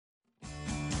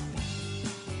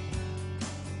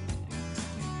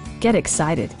Get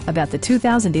excited about the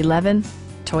 2011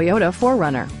 Toyota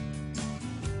 4Runner.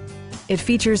 It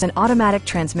features an automatic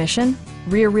transmission,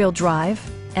 rear-wheel drive,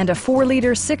 and a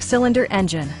 4-liter 6-cylinder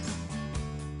engine.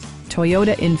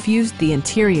 Toyota infused the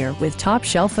interior with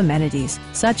top-shelf amenities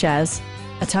such as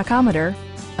a tachometer,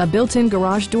 a built-in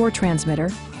garage door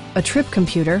transmitter, a trip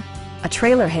computer, a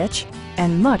trailer hitch,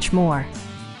 and much more.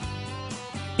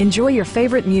 Enjoy your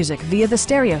favorite music via the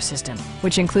stereo system,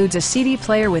 which includes a CD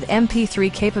player with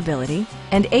MP3 capability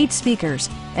and 8 speakers,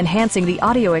 enhancing the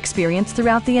audio experience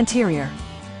throughout the interior.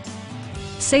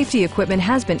 Safety equipment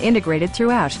has been integrated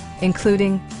throughout,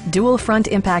 including dual front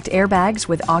impact airbags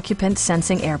with occupant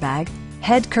sensing airbag,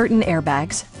 head curtain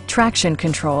airbags, traction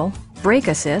control, brake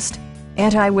assist,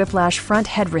 anti-whiplash front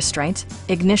head restraints,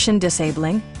 ignition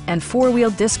disabling, and 4-wheel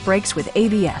disc brakes with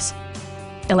ABS.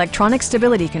 Electronic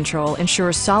stability control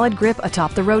ensures solid grip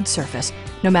atop the road surface,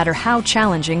 no matter how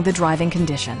challenging the driving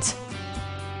conditions.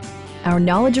 Our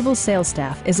knowledgeable sales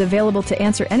staff is available to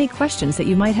answer any questions that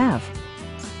you might have.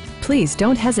 Please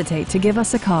don't hesitate to give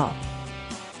us a call.